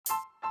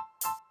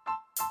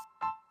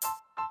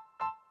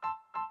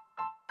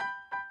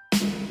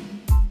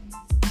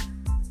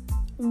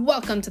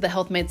Welcome to the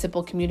Health Made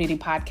Simple Community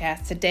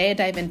Podcast. Today I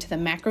dive into the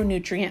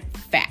macronutrient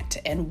fat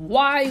and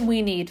why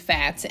we need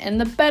fats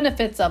and the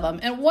benefits of them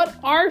and what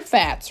are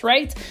fats,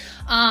 right?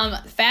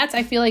 Fats,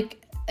 I feel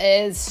like,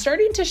 is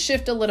starting to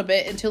shift a little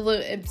bit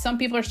into some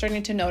people are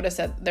starting to notice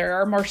that there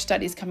are more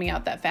studies coming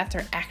out that fats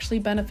are actually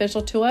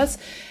beneficial to us.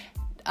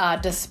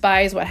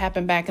 Despise what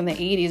happened back in the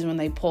 80s when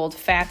they pulled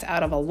fats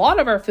out of a lot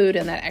of our food,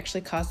 and that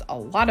actually caused a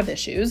lot of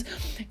issues.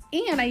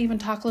 And I even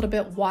talk a little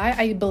bit why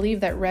I believe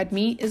that red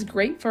meat is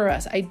great for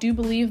us. I do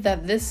believe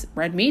that this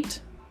red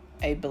meat,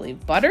 I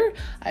believe butter,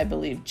 I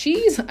believe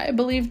cheese, I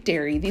believe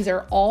dairy. These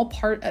are all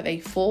part of a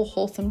full,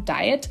 wholesome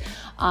diet,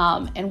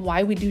 and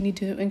why we do need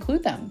to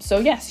include them. So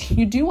yes,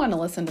 you do want to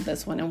listen to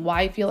this one and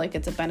why I feel like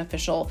it's a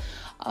beneficial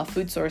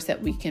food source that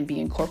we can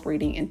be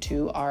incorporating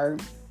into our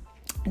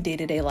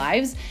day-to-day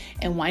lives,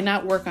 and why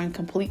not work on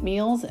complete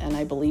meals? And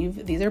I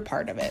believe these are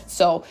part of it.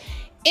 So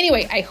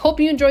anyway, I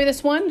hope you enjoy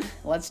this one.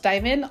 Let's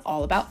dive in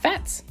all about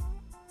fats.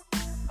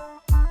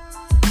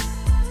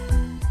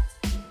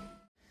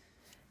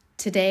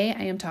 Today,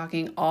 I am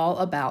talking all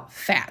about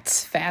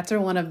fats. Fats are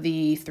one of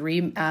the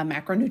three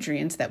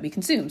macronutrients that we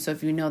consume. So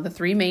if you know the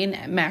three main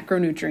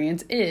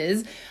macronutrients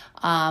is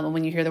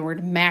when you hear the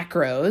word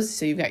macros,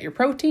 so you've got your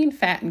protein,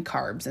 fat, and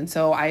carbs. And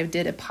so I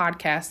did a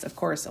podcast, of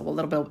course, a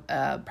little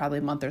bit, probably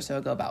a month or so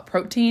ago about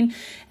protein.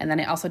 And then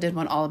I also did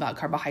one all about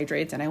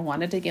carbohydrates. And I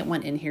wanted to get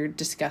one in here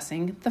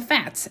discussing the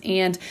fats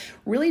and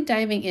really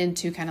diving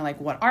into kind of like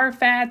what are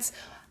fats,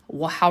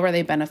 how are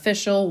they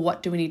beneficial?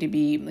 What do we need to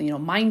be,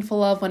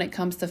 mindful of when it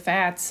comes to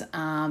fats?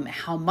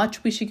 How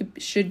much we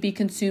should be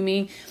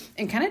consuming,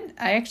 and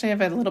I actually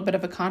have a little bit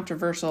of a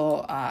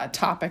controversial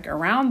topic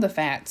around the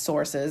fat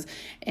sources,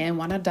 and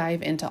want to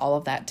dive into all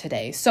of that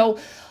today. So,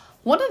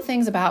 one of the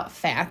things about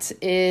fats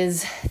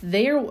is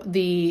they're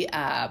the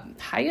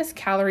highest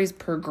calories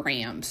per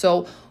gram.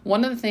 So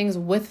one of the things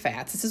with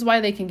fats, this is why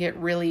they can get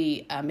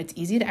really, it's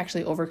easy to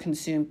actually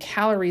overconsume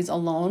calories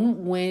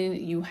alone when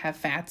you have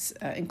fats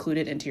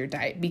included into your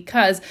diet.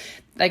 Because,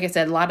 like I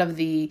said, a lot of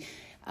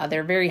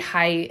they're very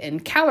high in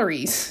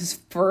calories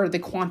for the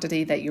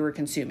quantity that you were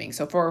consuming.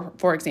 So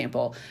for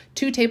example,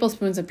 2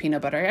 tablespoons of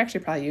peanut butter, I actually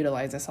probably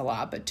utilize this a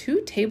lot, but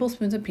 2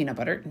 tablespoons of peanut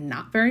butter,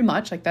 not very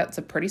much, like that's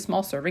a pretty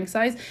small serving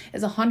size,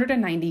 is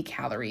 190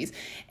 calories.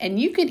 And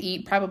you could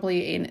eat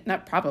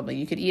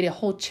you could eat a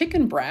whole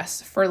chicken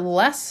breast for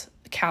less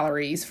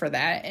calories for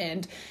that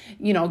and,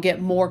 get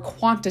more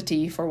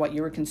quantity for what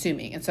you were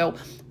consuming. And so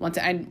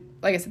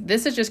like I said,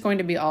 this is just going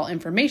to be all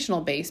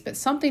informational based, but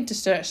something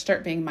to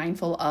start being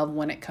mindful of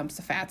when it comes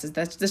to fats is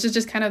that this is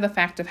just kind of the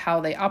fact of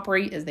how they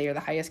operate is they are the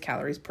highest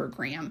calories per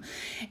gram.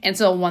 And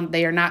so when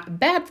they are not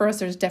bad for us,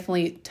 there's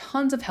definitely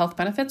tons of health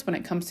benefits when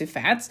it comes to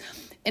fats.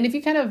 And if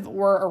you kind of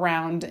were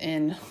around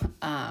in,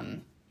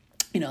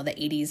 the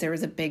 80s, there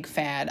was a big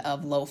fad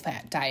of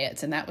low-fat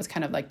diets, and that was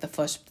kind of like the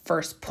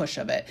first push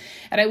of it.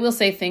 And I will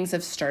say things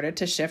have started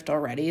to shift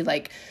already.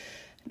 Like,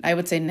 I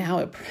would say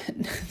now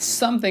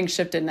something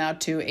shifted now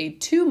to a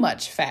too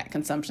much fat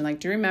consumption. Like,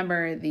 do you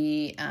remember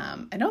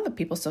I know that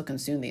people still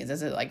consume these.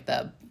 Is it like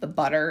the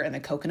butter and the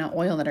coconut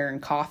oil that are in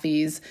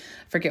coffees?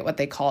 I forget what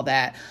they call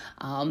that.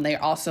 They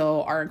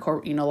also are,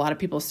 a lot of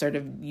people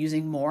started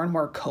using more and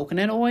more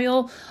coconut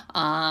oil,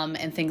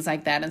 and things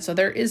like that. And so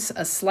there is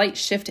a slight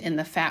shift in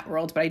the fat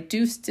world, but I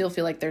do still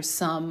feel like there's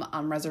some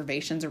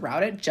reservations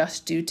around it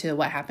just due to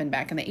what happened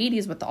back in the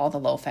 80s with all the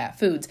low fat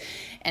foods.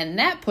 And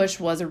that push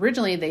was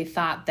originally they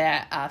thought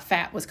that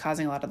fat was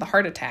causing a lot of the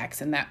heart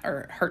attacks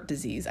or heart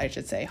disease,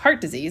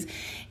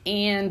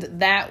 and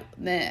that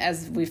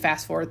as we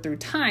fast forward through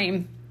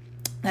time,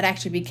 that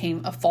actually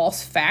became a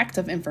false fact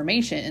of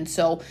information. And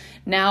so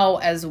now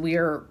as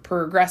we're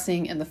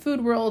progressing in the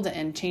food world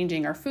and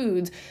changing our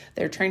foods,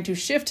 they're trying to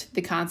shift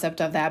the concept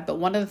of that. But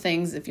one of the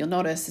things, if you'll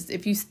notice,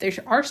 is there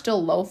are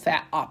still low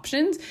fat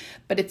options,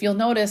 but if you'll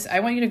notice, I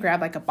want you to grab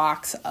like a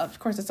box of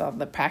course, it's all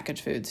the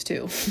packaged foods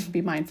too.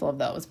 Be mindful of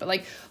those. But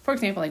like, for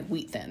example, like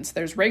wheat thins,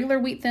 there's regular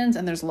wheat thins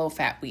and there's low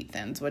fat wheat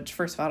thins, which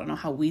first of all, I don't know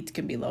how wheat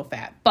can be low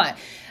fat, but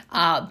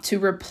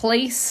to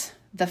replace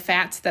the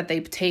fats that they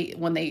take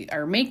when they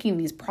are making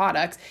these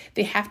products,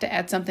 they have to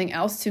add something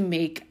else to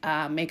make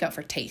up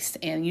for taste.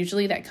 And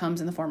usually that comes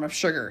in the form of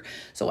sugar.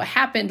 So what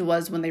happened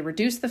was when they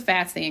reduced the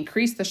fats, they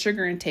increased the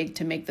sugar intake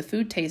to make the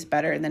food taste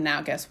better. And then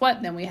now guess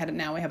what? Then we have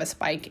a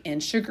spike in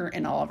sugar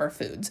in all of our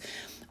foods.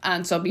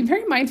 And so be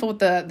very mindful with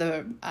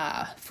the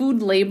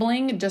food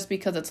labeling. Just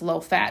because it's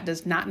low fat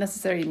does not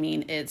necessarily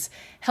mean it's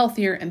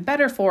healthier and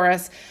better for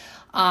us.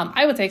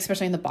 I would say,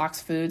 especially in the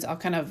boxed foods, I'll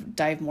kind of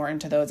dive more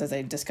into those as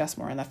I discuss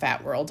more in the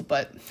fat world,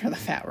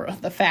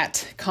 the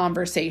fat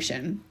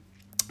conversation.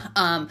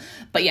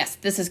 But yes,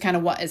 this is kind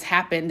of what has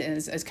happened and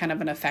is kind of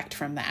an effect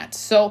from that.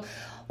 So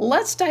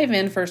let's dive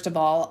in first of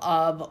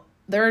all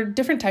there are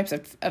different types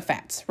of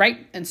fats,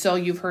 right? And so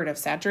you've heard of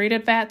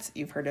saturated fats,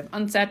 you've heard of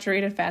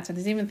unsaturated fats, and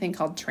there's even a thing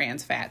called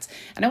trans fats.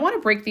 And I want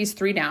to break these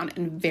three down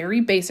in very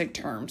basic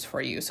terms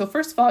for you. So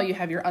first of all, you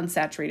have your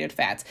unsaturated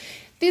fats.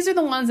 These are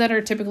the ones that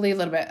are typically a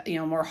little bit,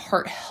 more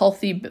heart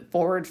healthy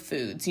forward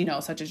foods,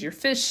 such as your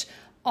fish,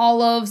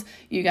 olives,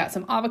 you got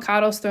some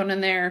avocados thrown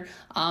in there.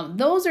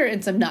 Those are,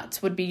 and some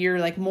nuts would be your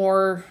like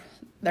more,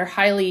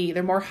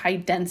 they're more high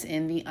dense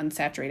in the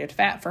unsaturated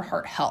fat for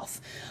heart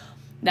health.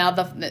 Now,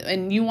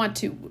 and you want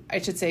to, I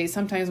should say,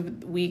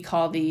 sometimes we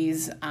call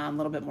these a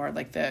little bit more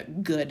like the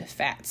good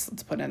fats.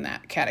 Let's put in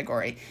that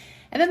category.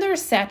 And then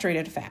there's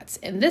saturated fats.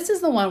 And this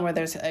is the one where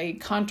there's a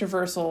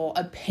controversial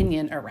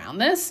opinion around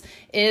this,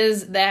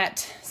 is that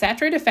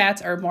saturated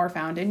fats are more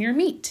found in your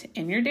meat,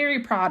 in your dairy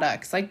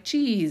products like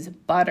cheese,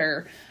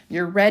 butter,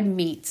 your red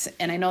meats.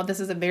 And I know this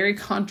is a very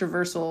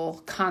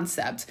controversial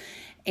concept.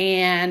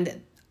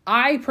 And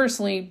I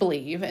personally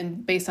believe,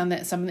 and based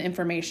on some of the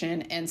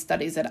information and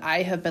studies that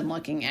I have been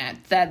looking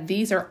at, that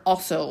these are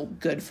also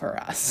good for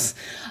us.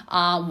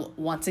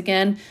 Once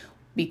again,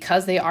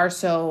 because they are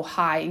so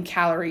high in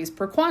calories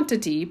per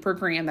quantity, per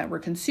gram that we're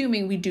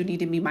consuming, we do need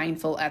to be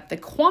mindful at the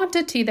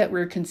quantity that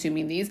we're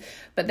consuming these.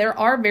 But there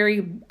are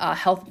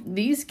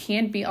these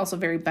can be also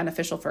very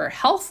beneficial for our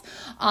health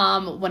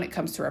when it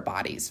comes to our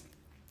bodies.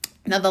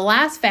 Now, the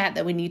last fat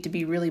that we need to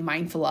be really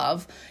mindful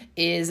of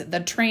is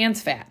the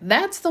trans fat.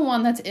 That's the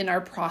one that's in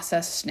our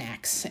processed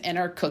snacks and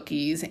our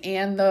cookies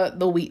and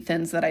the wheat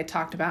thins that I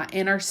talked about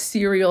and our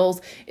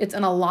cereals. It's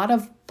in a lot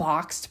of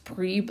boxed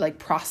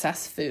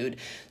processed food.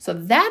 So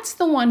that's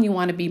the one you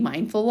want to be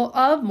mindful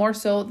of more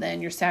so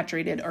than your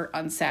saturated or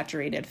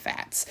unsaturated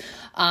fats.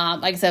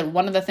 Like I said,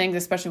 one of the things,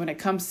 especially when it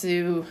comes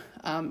to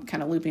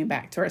kind of looping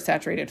back to our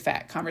saturated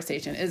fat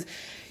conversation, is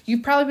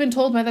you've probably been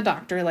told by the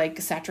doctor, like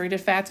saturated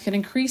fats can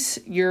increase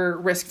your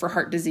risk for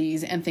heart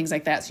disease and things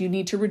like that. So you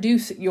need to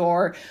reduce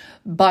your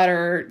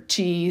butter,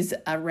 cheese,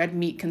 red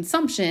meat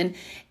consumption.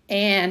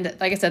 And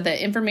like I said,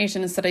 the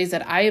information and studies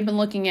that I have been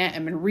looking at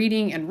and been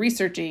reading and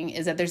researching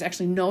is that there's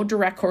actually no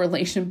direct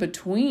correlation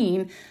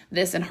between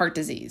this and heart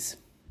disease.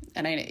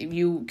 And if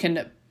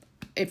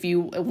you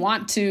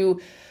want to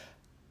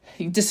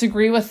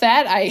disagree with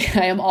that, I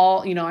am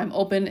all, I'm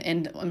open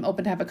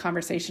to have a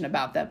conversation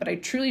about that. But I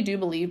truly do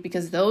believe,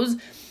 because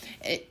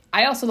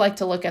I also like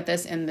to look at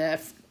this in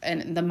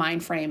the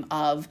mind frame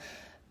of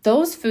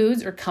those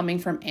foods are coming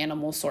from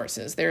animal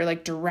sources. They're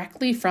like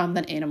directly from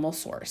the animal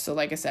source. So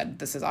like I said,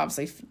 this is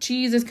obviously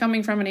cheese is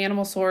coming from an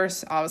animal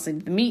source. Obviously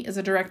the meat is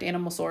a direct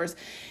animal source,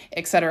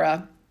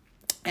 etc.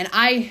 And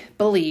I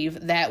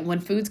believe that when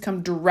foods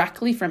come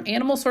directly from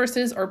animal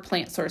sources or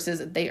plant sources,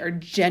 they are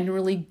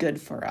generally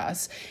good for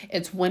us.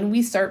 It's when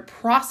we start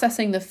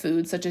processing the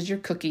food, such as your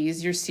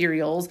cookies, your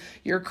cereals,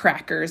 your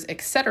crackers,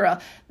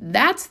 etc.,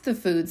 that's the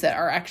foods that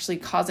are actually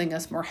causing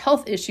us more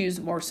health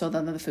issues, more so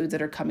than the foods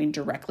that are coming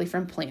directly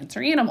from plants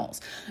or animals.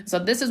 So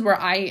this is where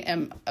I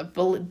am a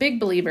big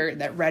believer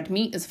that red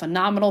meat is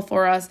phenomenal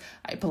for us.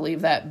 I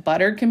believe that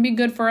butter can be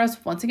good for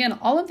us. Once again,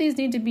 all of these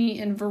need to be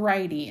in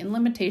variety and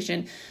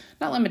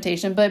not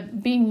limitation,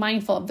 but being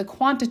mindful of the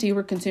quantity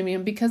we're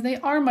consuming, because they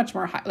are much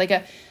more high. Like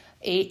a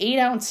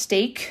 8-ounce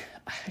steak,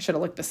 I should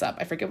have looked this up.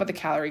 I forget what the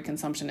calorie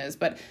consumption is,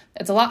 but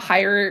it's a lot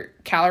higher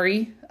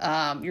calorie.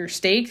 Your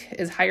steak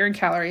is higher in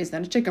calories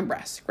than a chicken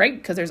breast, right?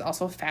 Because there's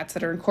also fats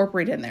that are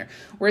incorporated in there.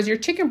 Whereas your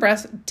chicken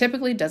breast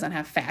typically doesn't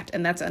have fat.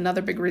 And that's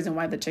another big reason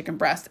why the chicken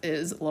breast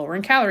is lower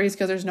in calories,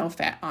 because there's no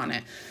fat on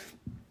it.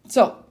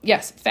 So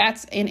yes,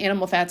 fats and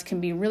animal fats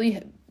can be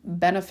really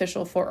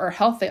beneficial for our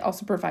health. They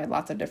also provide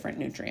lots of different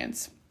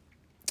nutrients.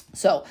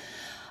 So,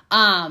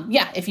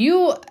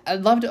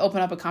 I'd love to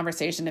open up a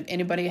conversation if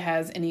anybody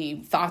has any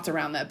thoughts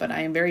around that, but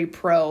I am very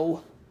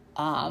pro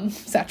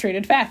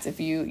saturated fats. If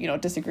you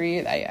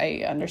disagree,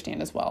 I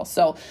understand as well.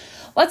 So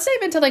let's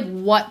dive into like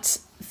what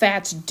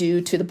fats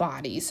do to the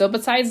body. So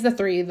besides the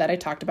three that I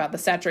talked about, the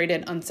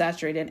saturated,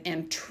 unsaturated,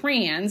 and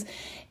trans,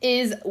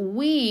 is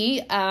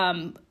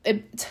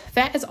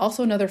fat is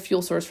also another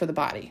fuel source for the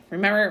body.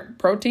 Remember,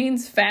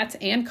 proteins, fats,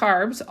 and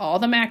carbs, all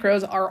the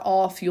macros are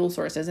all fuel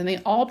sources, and they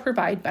all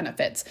provide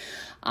benefits.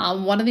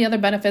 One of the other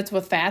benefits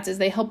with fats is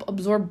they help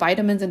absorb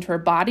vitamins into our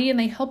body, and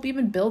they help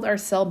even build our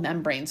cell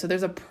membrane. So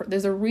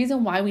there's a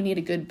reason why we need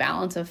a good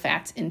balance of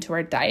fats into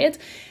our diet.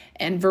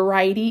 And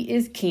variety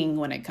is king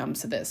when it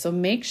comes to this. So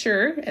make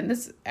sure, and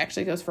this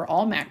actually goes for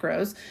all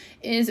macros,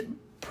 is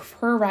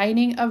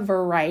providing a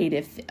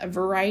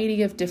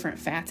variety of different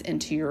fats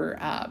into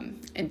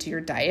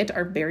your diet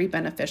are very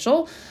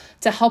beneficial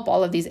to help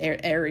all of these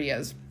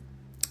areas.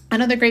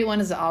 Another great one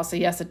is also,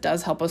 yes, it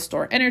does help us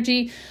store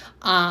energy.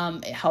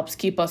 It helps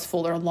keep us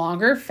fuller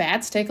longer.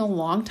 Fats take a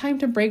long time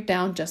to break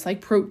down, just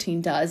like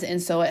protein does. And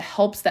so it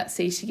helps that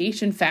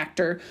satiation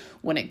factor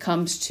when it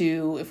comes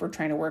to, if we're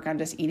trying to work on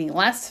just eating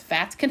less,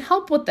 fats can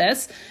help with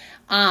this.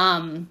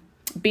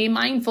 Be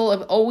mindful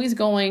of always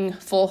going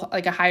full,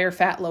 like a higher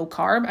fat, low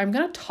carb. I'm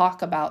going to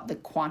talk about the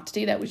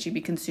quantity that we should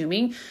be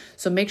consuming.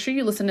 So make sure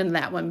you listen to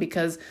that one,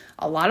 because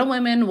a lot of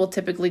women will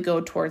typically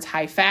go towards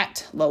high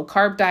fat, low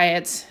carb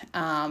diets.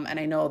 And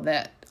I know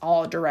that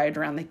all derived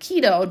around the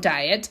keto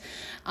diet.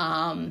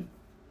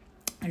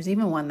 There's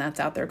even one that's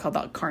out there called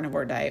the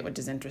carnivore diet, which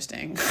is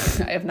interesting.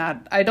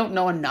 I don't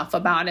know enough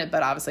about it,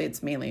 but obviously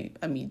it's mainly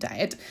a meat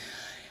diet.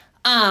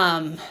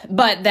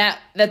 But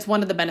that's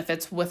one of the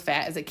benefits with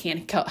fat is it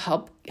can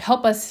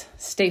help us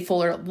stay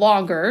fuller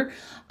longer.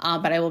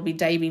 But I will be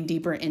diving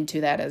deeper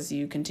into that as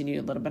you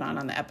continue a little bit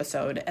on the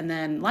episode. And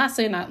then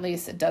lastly, and not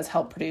least, it does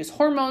help produce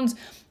hormones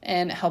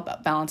and help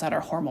balance out our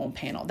hormone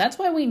panel. That's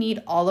why we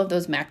need all of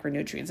those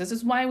macronutrients. This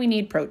is why we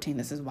need protein.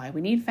 This is why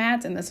we need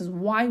fats. And this is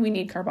why we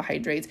need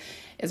carbohydrates,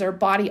 is our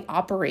body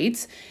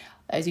operates.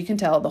 As you can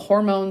tell, the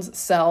hormones,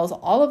 cells,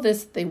 all of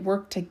this, they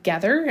work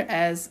together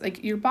as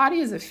like your body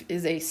is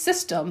a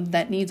system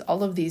that needs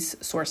all of these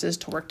sources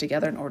to work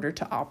together in order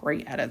to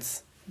operate at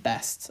its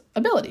best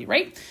ability,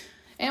 right?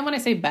 And when I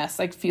say best,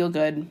 like feel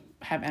good,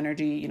 have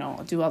energy,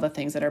 do all the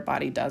things that our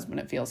body does when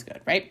it feels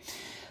good, right?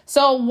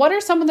 So what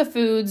are some of the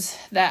foods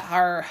that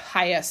are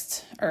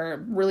highest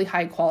or really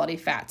high quality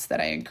fats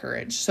that I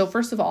encourage? So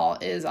first of all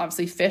is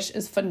obviously fish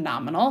is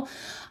phenomenal.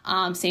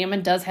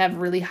 Salmon does have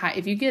really high,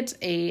 if you get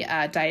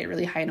a diet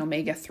really high in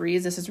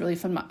omega-3s, this is really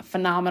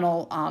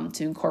phenomenal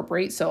to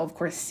incorporate. So of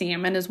course,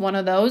 salmon is one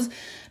of those.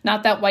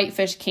 Not that white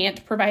fish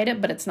can't provide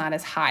it, but it's not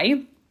as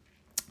high.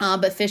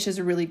 But fish is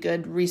a really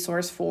good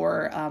resource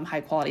for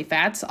high quality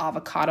fats.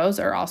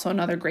 Avocados are also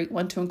another great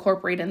one to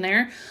incorporate in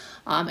there.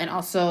 And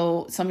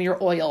also some of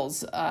your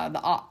oils.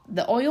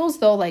 The oils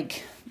though,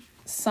 like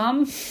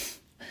some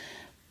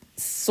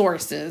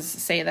sources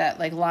say that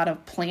like a lot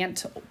of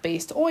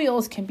plant-based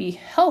oils can be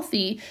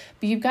healthy,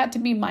 but you've got to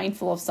be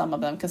mindful of some of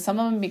them because some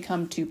of them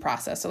become too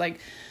processed. So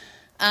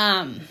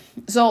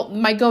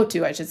my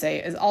go-to, I should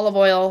say, is olive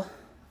oil,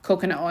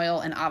 coconut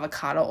oil, and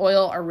avocado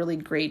oil are really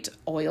great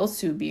oils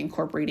to be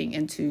incorporating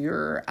into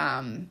your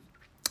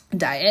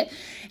diet.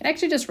 And I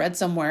actually just read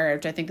somewhere,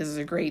 which I think this is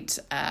a great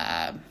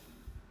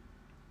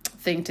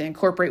thing to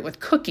incorporate with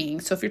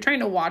cooking. So if you're trying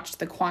to watch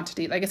the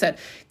quantity, like I said,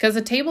 because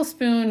a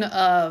tablespoon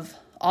of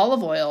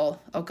olive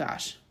oil, oh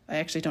gosh, I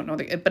actually don't know,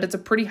 but it's a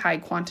pretty high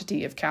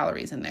quantity of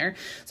calories in there.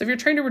 So if you're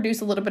trying to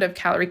reduce a little bit of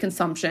calorie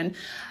consumption,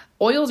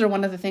 oils are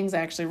one of the things I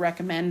actually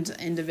recommend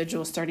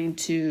individuals starting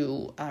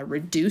to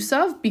reduce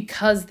of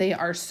because they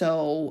are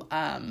so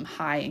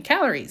high in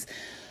calories.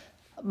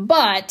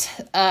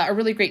 But a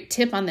really great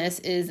tip on this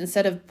is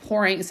instead of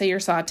pouring, say you're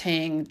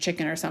sauteing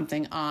chicken or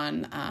something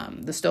on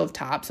the stove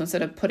top, so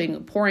instead of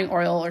pouring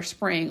oil or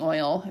spraying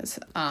oil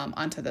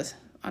onto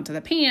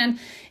the pan,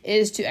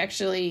 is to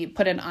actually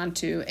put it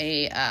onto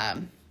a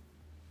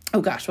oh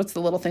gosh, what's the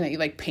little thing that you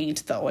like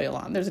paint the oil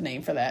on? There's a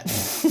name for that.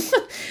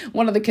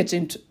 One of the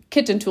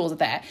kitchen tools of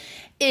that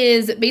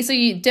is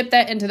basically dip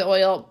that into the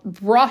oil,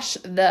 brush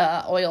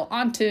the oil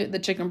onto the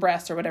chicken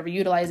breast or whatever you're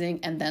utilizing,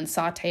 and then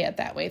saute it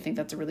that way. I think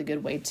that's a really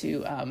good way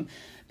to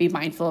be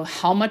mindful of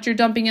how much you're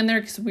dumping in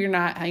there because we're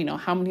not,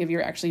 how many of you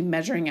are actually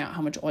measuring out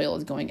how much oil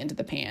is going into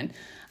the pan.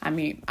 I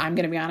mean, I'm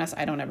going to be honest,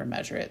 I don't ever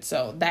measure it.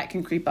 So that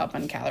can creep up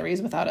on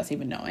calories without us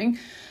even knowing.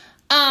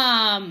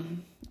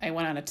 I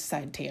went on a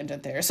side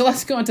tangent there. So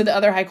let's go into the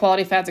other high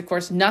quality fats. Of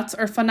course, nuts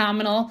are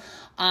phenomenal.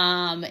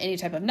 Any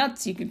type of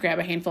nuts, you can grab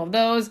a handful of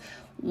those.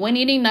 When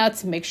eating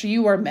nuts, make sure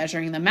you are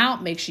measuring them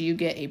out. Make sure you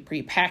get a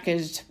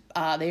pre-packaged,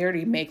 they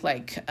already make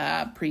like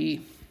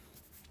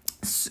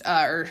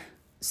or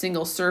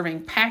single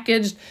serving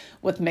packaged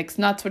with mixed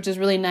nuts, which is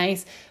really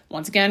nice.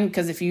 Once again,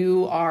 because if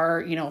you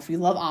are, if you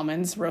love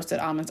almonds, roasted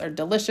almonds are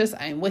delicious.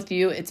 I'm with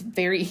you. It's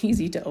very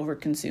easy to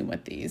overconsume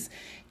with these.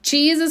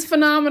 Cheese is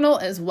phenomenal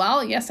as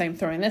well. Yes, I'm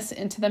throwing this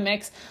into the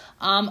mix.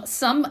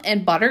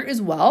 And butter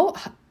as well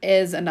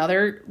is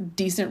another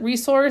decent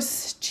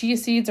resource. Chia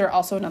seeds are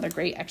also another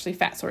great, actually,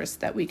 fat source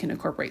that we can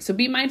incorporate. So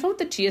be mindful with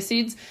the chia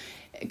seeds,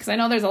 because I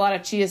know there's a lot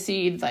of chia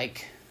seed,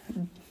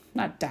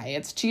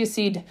 chia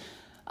seed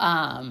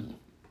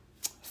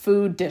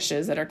food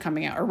dishes that are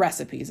coming out, or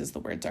recipes is the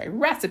word,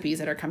 recipes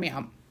that are coming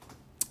out.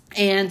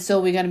 And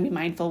so we got to be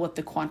mindful with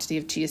the quantity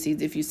of chia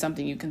seeds if it's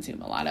something you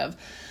consume a lot of.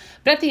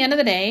 But at the end of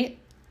the day,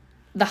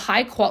 the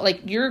high quality,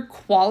 your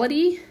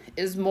quality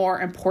is more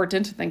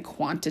important than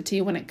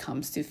quantity when it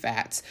comes to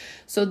fats.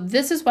 So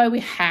this is why we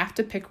have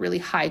to pick really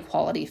high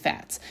quality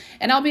fats.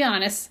 And I'll be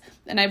honest,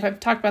 and I've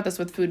talked about this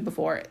with food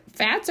before,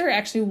 fats are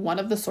actually one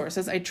of the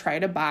sources I try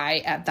to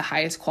buy at the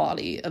highest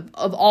quality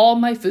of all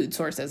my food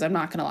sources. I'm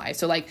not going to lie.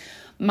 So like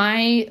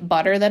my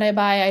butter that I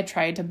buy, I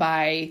try to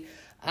buy,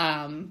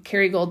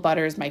 Kerrygold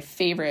butter is my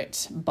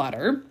favorite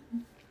butter.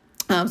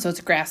 So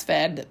it's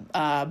grass-fed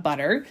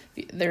butter.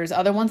 There's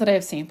other ones that I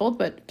have sampled,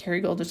 but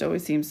Kerrygold just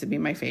always seems to be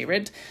my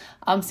favorite.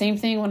 Same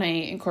thing when I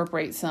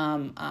incorporate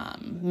some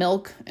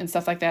milk and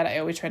stuff like that. I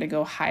always try to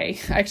go high.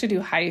 I actually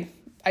do high.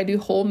 I do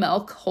whole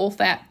milk, whole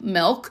fat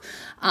milk,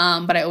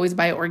 but I always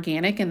buy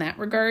organic in that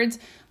regards.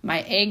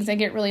 My eggs, I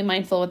get really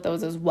mindful with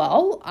those as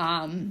well,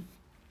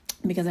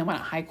 because I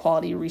want a high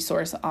quality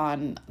resource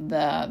on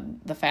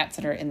the fats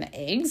that are in the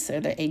eggs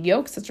or the egg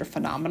yolks, which are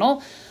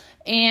phenomenal.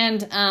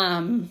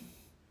 And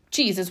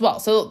cheese as well.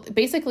 So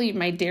basically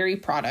my dairy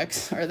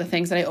products are the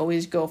things that I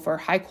always go for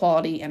high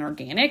quality and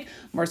organic,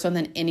 more so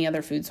than any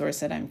other food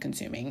source that I'm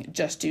consuming,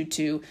 just due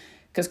to,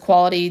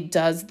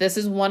 because this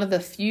is one of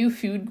the few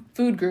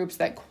food groups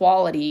that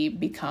quality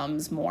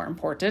becomes more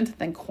important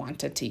than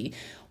quantity.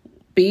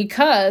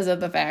 because of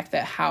the fact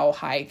that how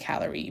high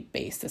calorie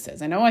based this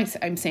is. I know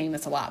I'm saying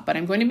this a lot, but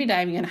I'm going to be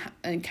diving in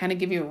and kind of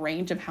give you a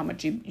range of how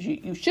much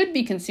you should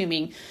be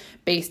consuming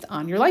based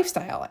on your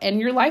lifestyle. And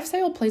your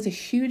lifestyle plays a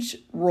huge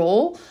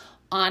role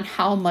on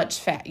how much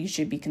fat you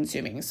should be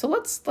consuming. So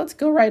let's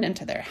go right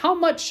into there. How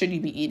much should you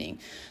be eating?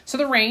 So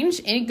the range,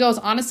 and it goes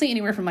honestly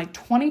anywhere from like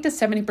 20 to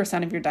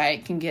 70% of your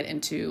diet can get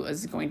into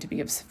is going to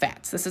be of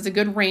fats. This is a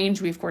good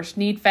range. We of course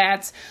need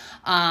fats.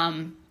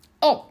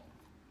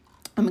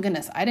 Oh my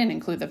goodness, I didn't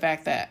include the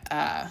fact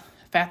that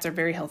fats are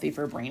very healthy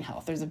for brain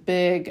health. There's a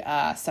big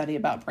study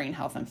about brain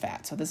health and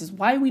fat. So this is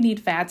why we need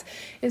fats,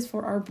 is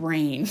for our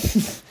brain.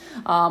 It's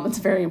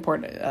a very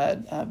important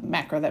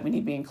macro that we need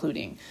to be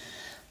including.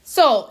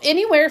 So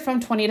anywhere from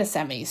 20 to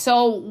 70.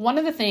 So one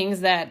of the things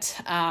that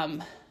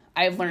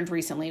I've learned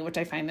recently, which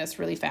I find this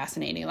really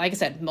fascinating, like I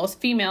said, most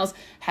females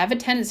have a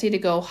tendency to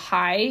go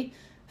high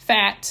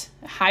fat,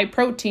 high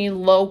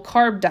protein, low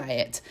carb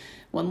diet.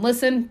 Well,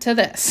 listen to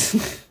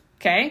this,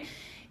 okay?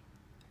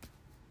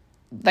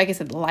 Like I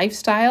said,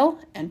 lifestyle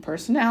and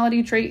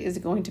personality trait is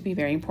going to be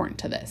very important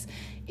to this.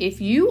 If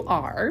you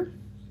are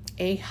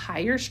a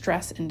higher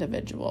stress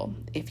individual,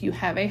 if you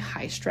have a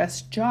high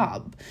stress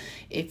job,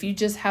 if you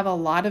just have a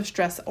lot of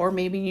stress, or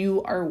maybe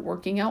you are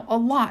working out a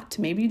lot,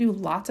 maybe you do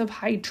lots of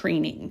high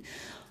training,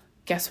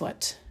 guess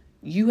what?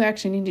 You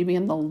actually need to be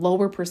in the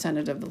lower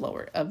percentage of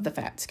the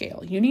fat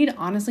scale. You need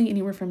honestly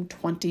anywhere from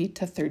 20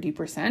 to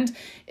 30%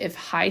 if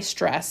high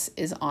stress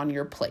is on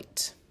your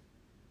plate.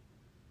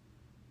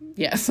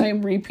 Yes,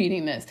 I'm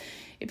repeating this.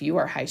 If you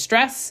are high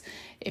stress,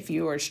 if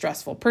you are a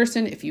stressful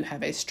person, if you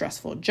have a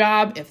stressful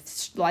job,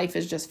 if life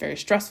is just very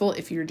stressful,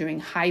 if you're doing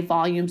high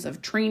volumes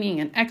of training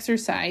and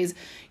exercise,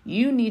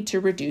 you need to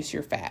reduce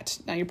your fat.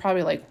 Now you're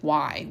probably like,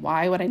 why?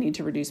 Why would I need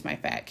to reduce my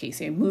fat,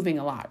 Casey? I'm moving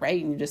a lot,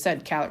 right? And you just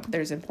said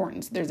there's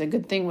importance. There's a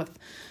good thing with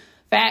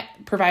fat,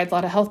 provides a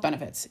lot of health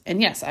benefits.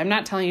 And yes, I'm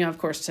not telling you, of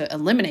course, to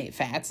eliminate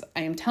fats.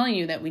 I am telling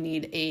you that we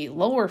need a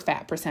lower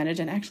fat percentage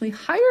and actually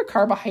higher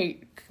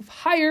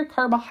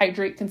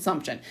carbohydrate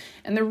consumption.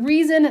 And the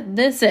reason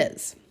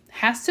this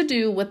has to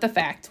do with the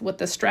fact, with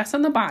the stress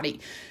on the body.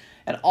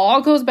 It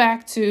all goes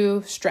back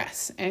to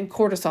stress and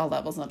cortisol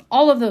levels and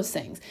all of those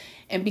things.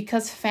 And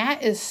because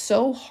fat is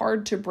so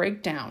hard to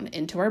break down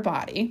into our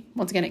body,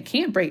 once again,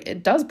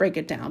 it does break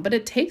it down, but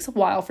it takes a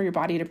while for your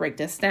body to break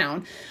this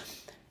down.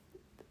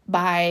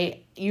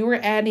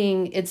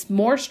 It's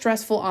more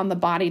stressful on the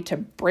body to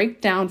break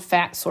down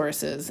fat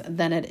sources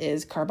than it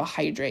is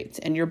carbohydrates.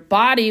 And your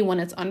body, when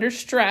it's under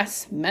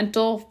stress,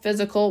 mental,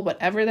 physical,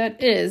 whatever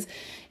that is,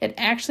 it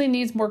actually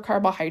needs more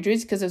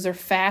carbohydrates because those are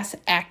fast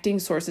acting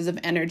sources of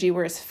energy,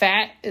 whereas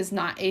fat is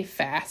not a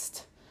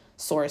fast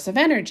source of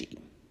energy.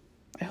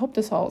 I hope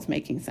this all is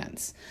making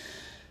sense.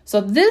 So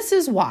this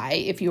is why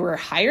if you are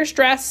higher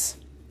stress,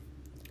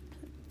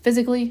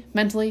 physically,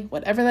 mentally,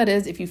 whatever that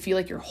is, if you feel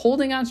like you're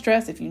holding on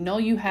stress, if you know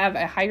you have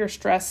a higher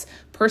stress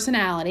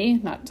personality,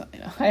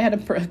 I had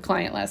a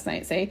client last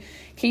night say,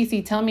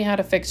 Casey, tell me how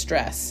to fix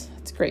stress.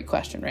 It's a great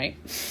question, right?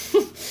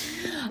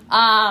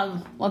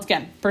 Once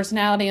again,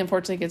 personality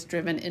unfortunately gets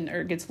driven in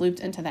or gets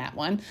looped into that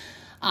one.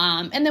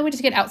 And then we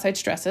just get outside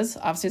stresses,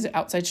 obviously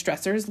outside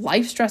stressors,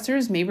 life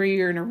stressors. Maybe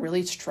you're in a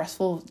really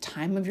stressful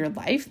time of your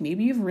life.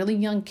 Maybe you have really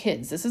young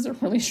kids. This is a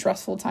really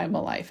stressful time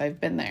of life. I've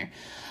been there.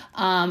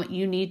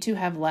 You need to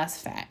have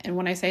less fat. And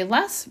when I say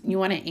less, you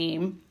want to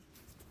aim,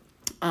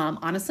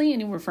 honestly,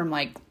 anywhere from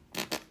like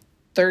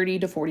 30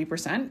 to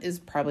 40% is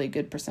probably a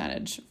good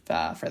percentage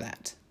for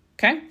that.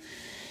 Okay.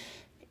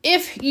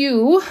 If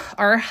you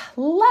are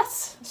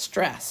less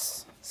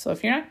stressed, so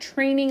if you're not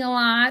training a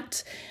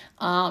lot,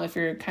 if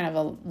you're kind of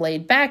a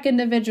laid back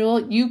individual,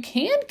 you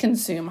can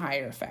consume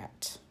higher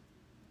fat.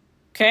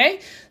 Okay.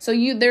 So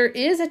there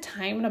is a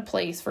time and a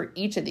place for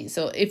each of these.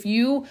 So if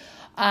you,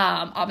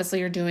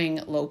 obviously you're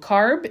doing low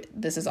carb,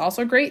 this is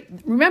also great.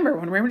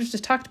 Remember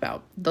just talked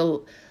about the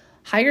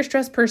higher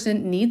stress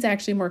person needs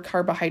actually more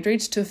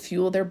carbohydrates to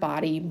fuel their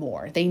body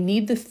more. They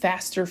need the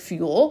faster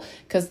fuel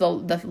because the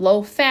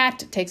low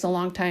fat takes a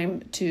long time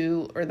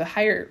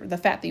the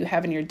fat that you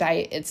have in your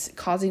diet, it's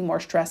causing more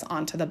stress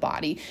onto the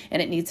body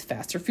and it needs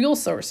faster fuel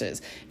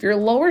sources. If you're a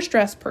lower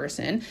stress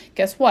person,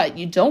 guess what?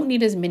 You don't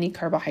need as many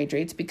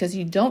carbohydrates because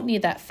you don't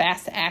need that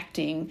fast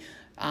acting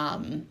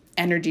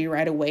energy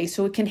right away,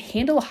 so it can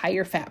handle a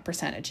higher fat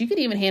percentage. You could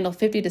even handle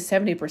 50 to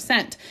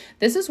 70%.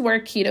 This is where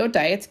keto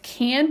diets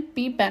can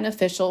be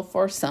beneficial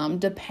for some,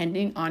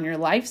 depending on your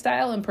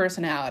lifestyle and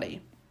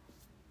personality.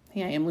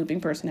 Yeah, I am looping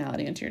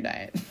personality into your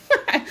diet.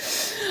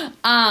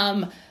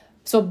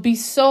 So be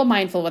so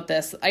mindful with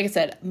this. Like I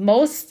said,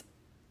 most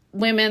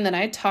women that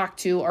I talk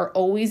to are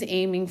always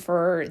aiming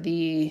for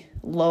the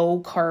low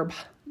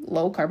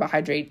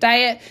carbohydrate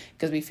diet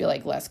because we feel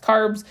like less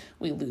carbs,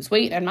 we lose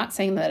weight. I'm not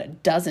saying that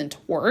it doesn't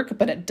work,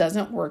 but it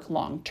doesn't work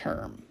long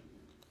term.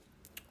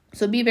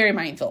 So be very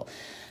mindful.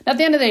 Now, at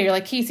the end of the day, you're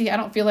like, Casey, I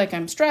don't feel like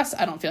I'm stressed.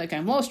 I don't feel like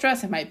I'm low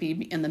stress. I might be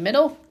in the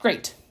middle.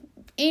 Great.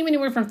 Aim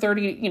anywhere from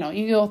 30,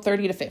 you go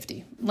 30 to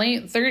 50.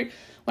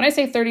 when I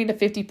say 30 to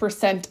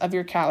 50% of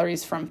your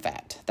calories from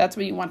fat, that's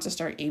what you want to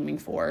start aiming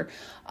for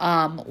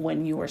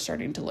when you are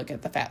starting to look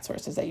at the fat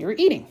sources that you're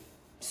eating.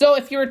 So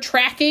if you're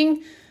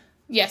tracking,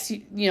 yes,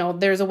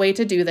 there's a way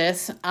to do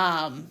this,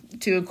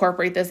 to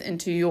incorporate this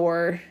into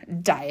your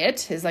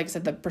diet is, like I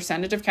said, the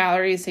percentage of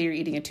calories. Say you're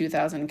eating a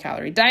 2,000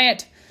 calorie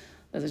diet.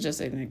 This is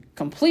just a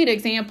complete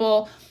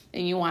example.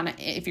 And you want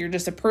to, if you're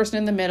just a person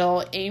in the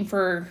middle, aim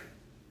for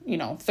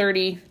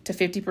 30 to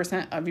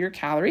 50% of your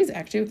calories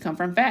actually come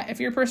from fat if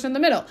you're a person in the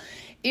middle.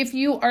 If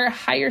you are a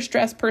higher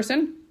stress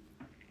person,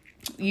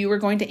 you are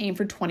going to aim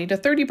for 20 to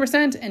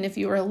 30%. And if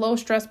you are a low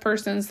stress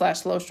person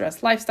 / low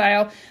stress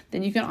lifestyle,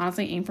 then you can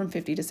honestly aim from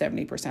 50 to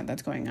 70%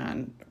 that's going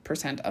on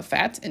percent of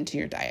fats into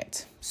your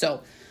diet.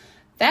 So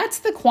that's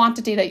the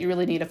quantity that you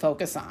really need to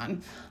focus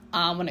on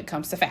when it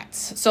comes to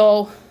fats.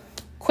 So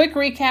quick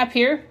recap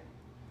here.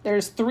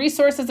 There's 3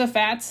 sources of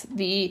fats: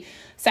 the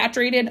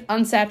saturated,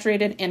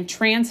 unsaturated, and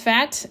trans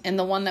fat. And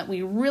the one that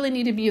we really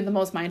need to be the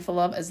most mindful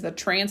of is the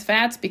trans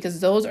fats,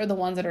 because those are the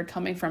ones that are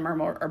coming from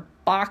our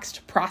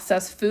boxed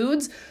processed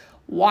foods.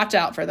 Watch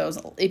out for those.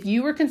 If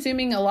you were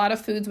consuming a lot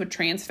of foods with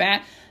trans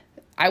fat,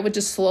 I would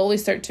just slowly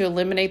start to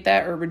eliminate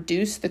that or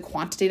reduce the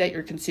quantity that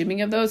you're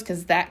consuming of those,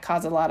 because that can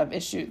cause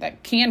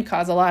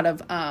a lot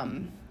of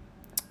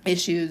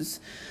issues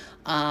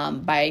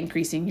by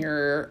increasing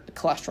your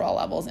cholesterol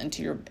levels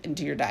into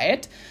your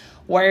diet.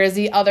 Whereas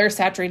the other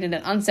saturated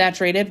and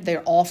unsaturated,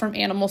 they're all from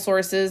animal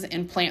sources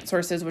and plant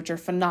sources, which are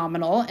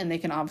phenomenal. And they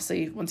can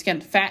obviously, once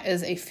again, fat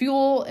is a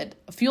fuel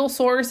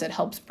source. It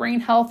helps brain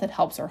health. It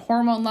helps our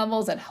hormone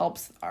levels. It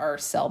helps our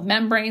cell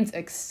membranes,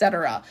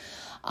 etc.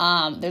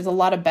 There's a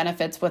lot of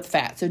benefits with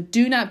fat. So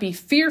do not be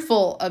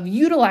fearful of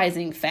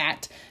utilizing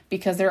fat,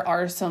 because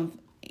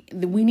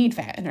we need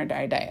fat in our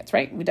diets,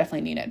 right? We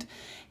definitely need it.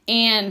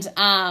 And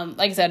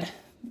like I said,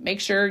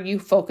 make sure you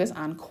focus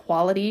on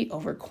quality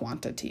over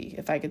quantity.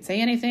 If I could say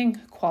anything,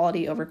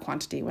 quality over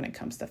quantity when it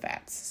comes to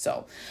fats.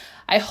 So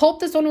I hope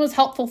this one was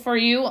helpful for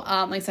you. Like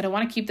I said, I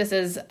want to keep this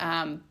as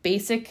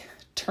basic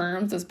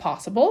terms as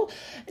possible,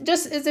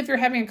 just as if you're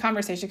having a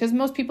conversation, because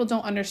most people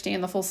don't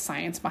understand the full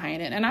science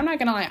behind it. And I'm not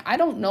going to lie, I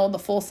don't know the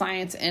full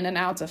science in and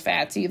outs of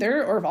fats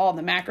either, or of all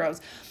the macros,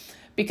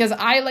 because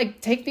I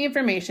take the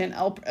information,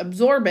 I'll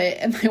absorb it,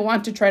 and I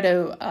want to try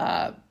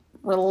to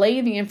relay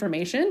the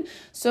information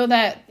so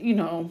that,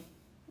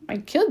 my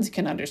kids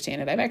can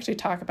understand it. I've actually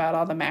talked about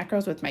all the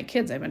macros with my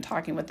kids. I've been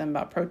talking with them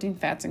about protein,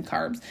 fats, and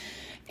carbs.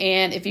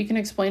 And if you can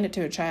explain it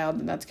to a child,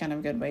 then that's kind of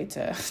a good way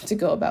to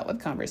go about with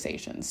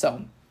conversations.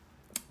 So,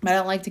 but I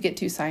don't like to get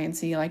too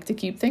sciencey. I like to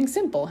keep things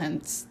simple,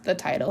 hence the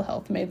title,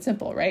 Health Made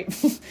Simple, right?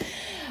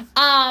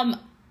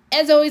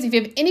 As always, if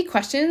you have any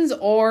questions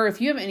or if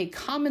you have any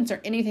comments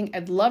or anything,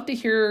 I'd love to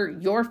hear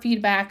your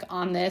feedback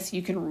on this.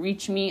 You can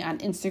reach me on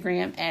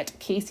Instagram at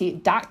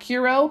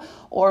casey.curo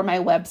or my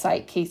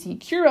website,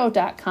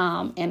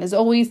 caseycuro.com. And as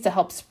always, to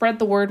help spread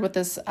the word with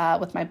this,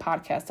 with my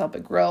podcast, help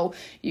it grow,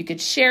 you could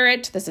share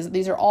it.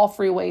 These are all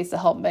free ways to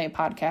help my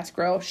podcast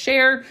grow.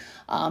 Share,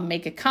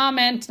 make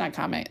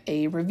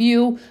a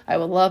review. I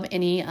would love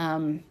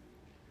any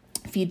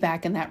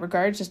feedback in that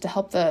regard, just to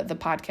help the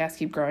podcast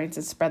keep growing,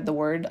 to spread the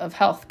word of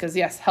health. Because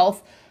yes,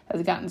 health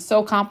has gotten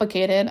so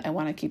complicated. I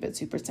want to keep it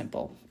super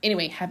simple.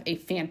 Anyway, have a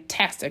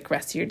fantastic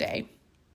rest of your day.